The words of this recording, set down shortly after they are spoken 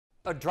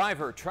A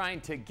driver trying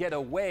to get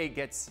away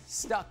gets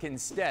stuck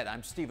instead.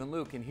 I'm Stephen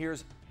Luke, and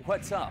here's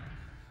what's up.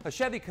 A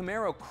Chevy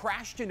Camaro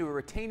crashed into a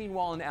retaining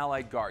wall in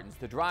Allied Gardens.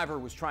 The driver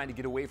was trying to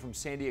get away from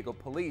San Diego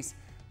police,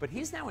 but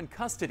he's now in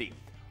custody.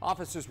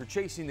 Officers were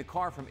chasing the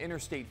car from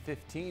Interstate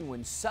 15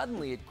 when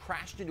suddenly it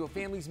crashed into a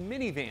family's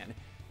minivan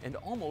and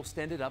almost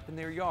ended up in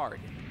their yard.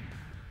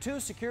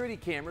 Two security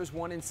cameras,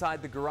 one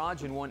inside the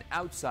garage and one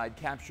outside,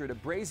 captured a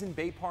Brazen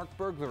Bay Park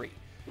burglary.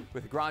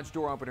 With the garage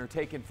door opener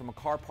taken from a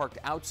car parked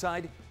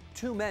outside,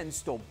 two men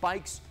stole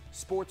bikes,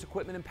 sports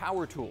equipment, and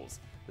power tools.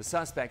 The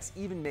suspects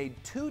even made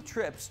two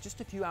trips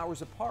just a few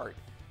hours apart.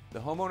 The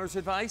homeowner's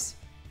advice?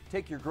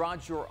 Take your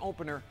garage door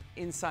opener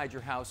inside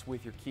your house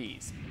with your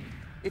keys.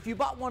 If you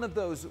bought one of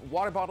those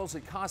water bottles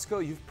at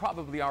Costco, you've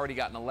probably already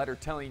gotten a letter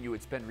telling you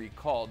it's been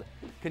recalled.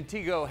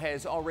 Contigo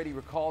has already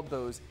recalled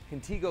those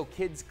Contigo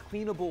Kids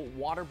cleanable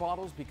water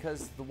bottles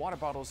because the water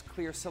bottle's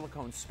clear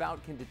silicone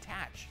spout can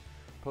detach,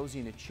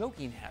 posing a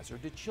choking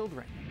hazard to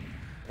children.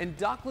 And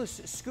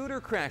dockless scooter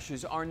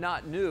crashes are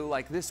not new,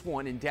 like this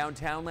one in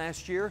downtown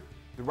last year.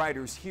 The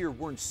riders here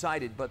weren't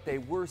cited, but they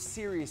were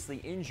seriously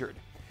injured.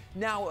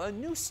 Now, a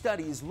new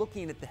study is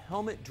looking at the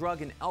helmet,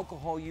 drug, and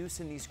alcohol use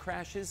in these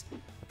crashes.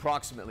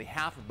 Approximately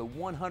half of the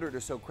 100 or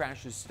so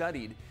crashes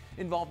studied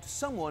involved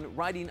someone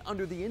riding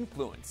under the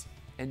influence,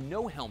 and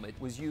no helmet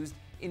was used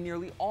in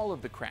nearly all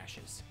of the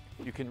crashes.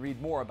 You can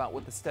read more about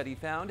what the study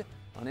found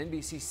on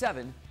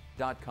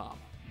NBC7.com.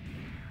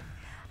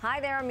 Hi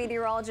there, I'm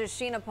meteorologist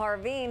SHEENA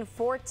PARVEEN.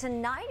 For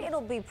tonight,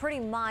 it'll be pretty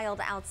mild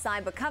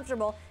outside, but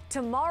comfortable.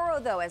 Tomorrow,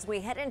 though, as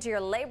we head into your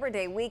Labor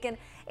Day weekend,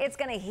 it's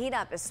going to heat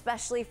up,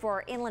 especially for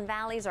our inland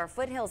valleys, our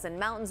foothills and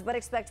mountains, but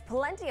expect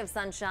plenty of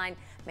sunshine.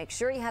 Make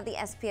sure you have the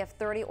SPF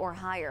 30 or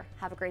higher.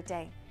 Have a great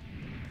day.